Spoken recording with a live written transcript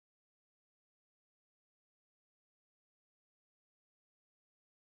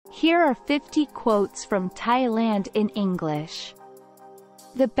Here are 50 quotes from Thailand in English.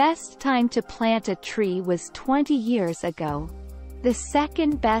 The best time to plant a tree was 20 years ago. The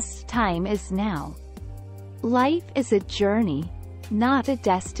second best time is now. Life is a journey, not a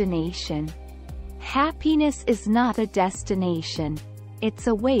destination. Happiness is not a destination. It's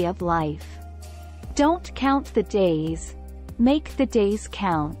a way of life. Don't count the days. Make the days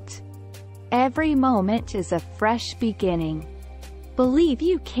count. Every moment is a fresh beginning. Believe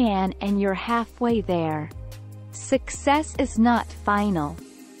you can and you're halfway there. Success is not final.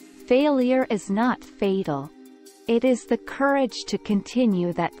 Failure is not fatal. It is the courage to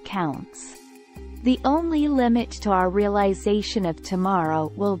continue that counts. The only limit to our realization of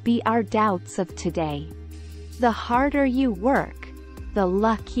tomorrow will be our doubts of today. The harder you work, the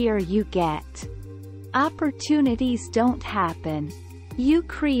luckier you get. Opportunities don't happen. You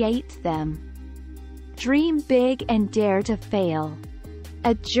create them. Dream big and dare to fail.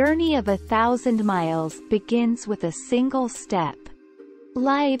 A journey of 1,000 miles begins with a single step.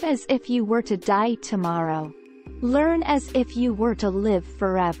 Live as if you were to die tomorrow. Learn as if you were to live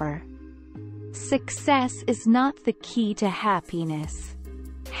forever. Success is not the key to happiness.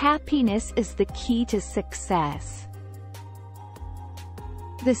 Happiness is the key to success.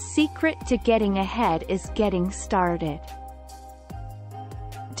 The secret to getting ahead is getting started.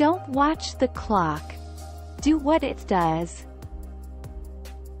 Don't watch the clock. Do what it does.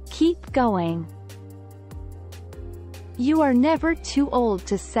 Keep going. You are never too old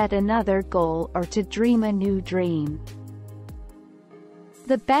to set another goal or to dream a new dream.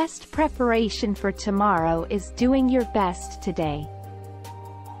 The best preparation for tomorrow is doing your best today.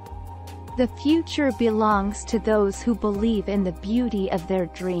 The future belongs to those who believe in the beauty of their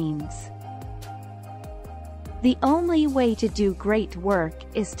dreams. The only way to do great work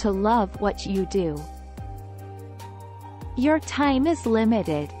is to love what you do. Your time is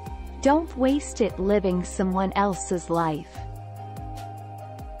limited. Don't waste it living someone else's life.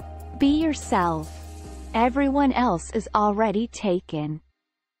 Be yourself. Everyone else is already taken.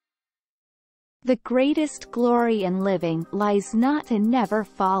 The greatest glory in living lies not in never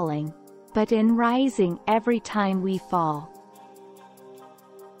falling, but in rising every time we fall.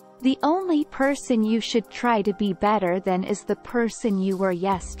 The only person you should try to be better than is the person you were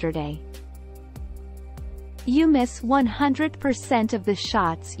yesterday. You miss 100% of the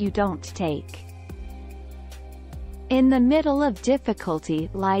shots you don't take. In the middle of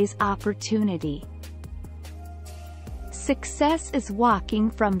difficulty lies opportunity. Success is walking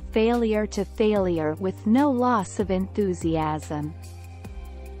from failure to failure with no loss of enthusiasm.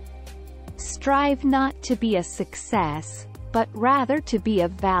 Strive not to be a success, but rather to be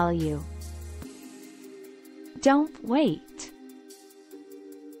of value. Don't wait.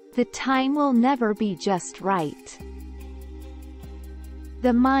 The time will never be just right.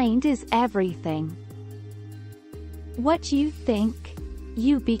 The mind is everything. What you think,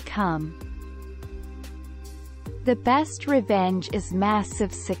 you become. The best revenge is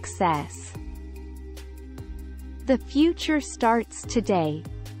massive success. The future starts today,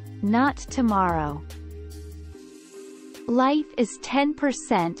 not tomorrow. Life is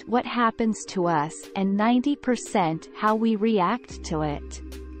 10% what happens to us and 90% how we react to it.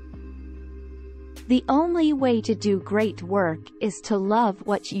 The only way to do great work is to love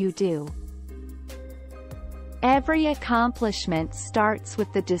what you do. Every accomplishment starts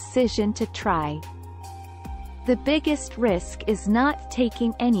with the decision to try. The biggest risk is not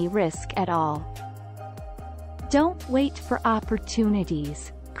taking any risk at all. Don't wait for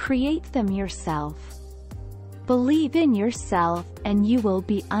opportunities, create them yourself. Believe in yourself and you will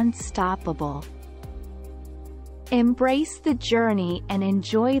be unstoppable. Embrace the journey and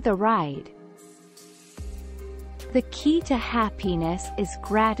enjoy the ride. The key to happiness is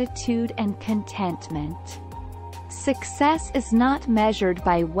gratitude and contentment. Success is not measured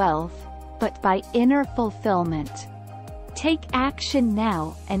by wealth, but by inner fulfillment. Take action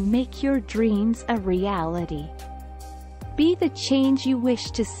now and make your dreams a reality. Be the change you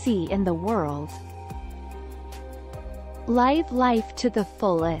wish to see in the world. Live life to the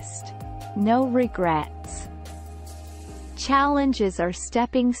fullest. No regrets. Challenges are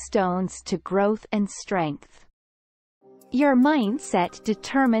stepping stones to growth and strength. Your mindset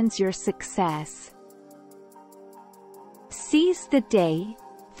determines your success. Seize the day,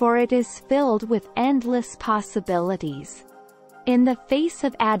 for it is filled with endless possibilities. In the face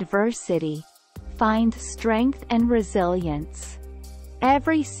of adversity, find strength and resilience.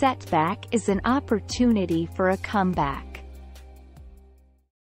 Every setback is an opportunity for a comeback.